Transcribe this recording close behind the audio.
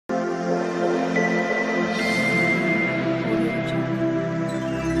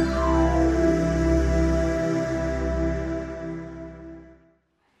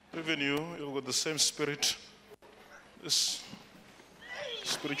with the same spirit. This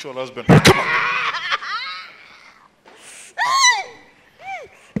spiritual husband. Come on!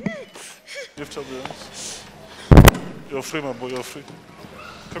 Lift up your hands. You're free, my boy, you're free.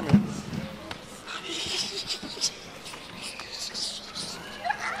 Come here.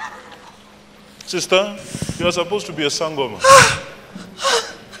 Sister, you're supposed to be a sangoma.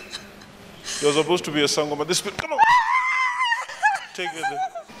 You're supposed to be a sangoma. This spirit, come on. Take it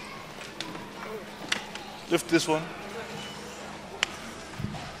there. Lift this one.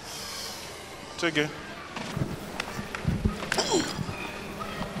 Take it.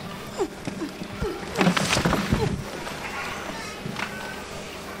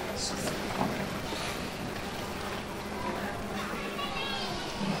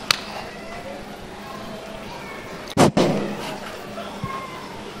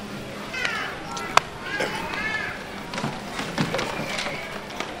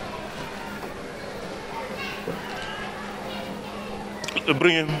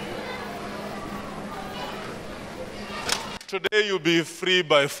 Bring him. Today you'll be free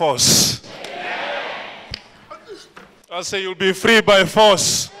by force. I say you'll be free by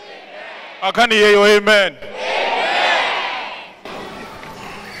force. I can't hear you, amen.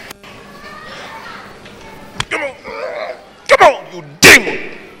 Come on. Come on, you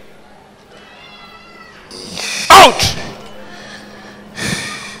demon. Out.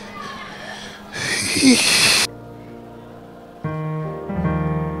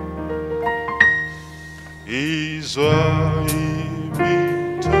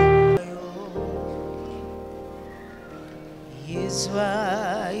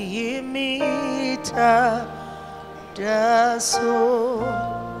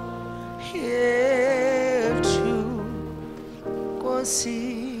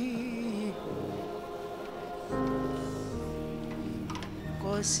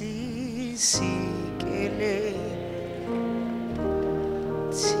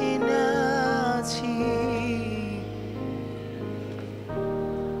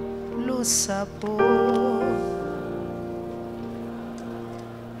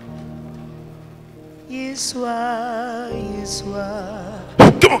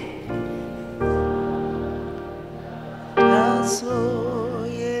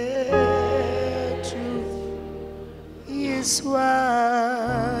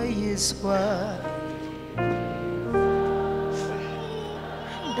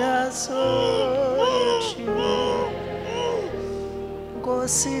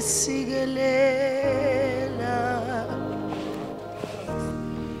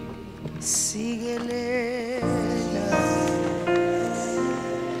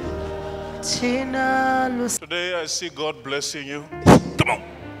 Today I see God blessing you. Come on.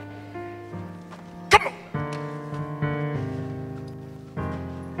 Come on.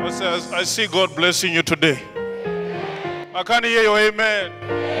 I see God blessing you today. I can't hear your amen.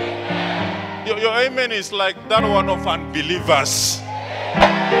 Your amen is like that one of unbelievers.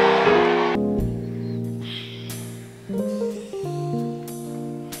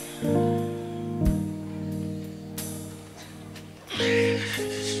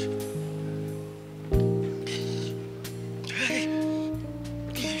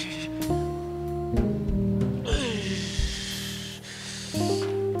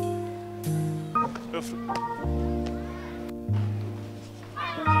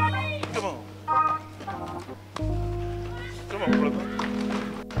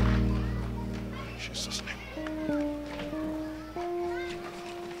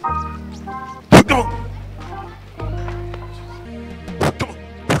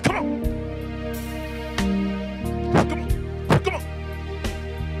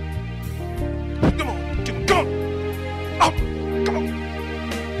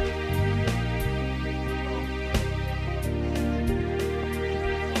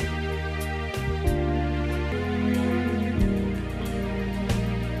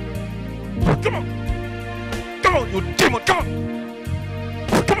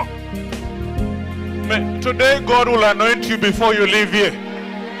 Today God will anoint you before you leave here.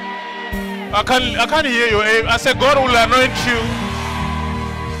 I can't hear you. I said God will anoint you.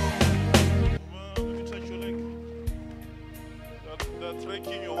 Let me touch your leg. They're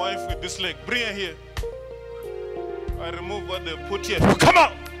striking your wife with this leg. Bring her here. I remove what they put here. Come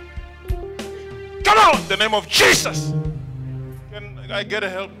out! Come out! In the name of Jesus. Can I get a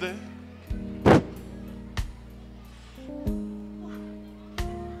help there?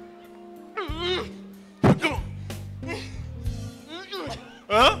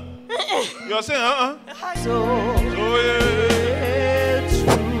 Huh? You are saying, So yeah.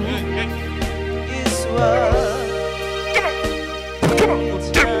 Come on.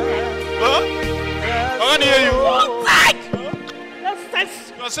 Come on. Huh?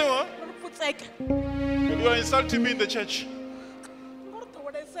 say what? You are insulting me in the church.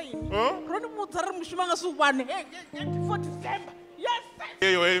 Huh? Yes.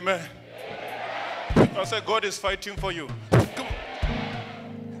 Hear you, amen. I said God is fighting for you.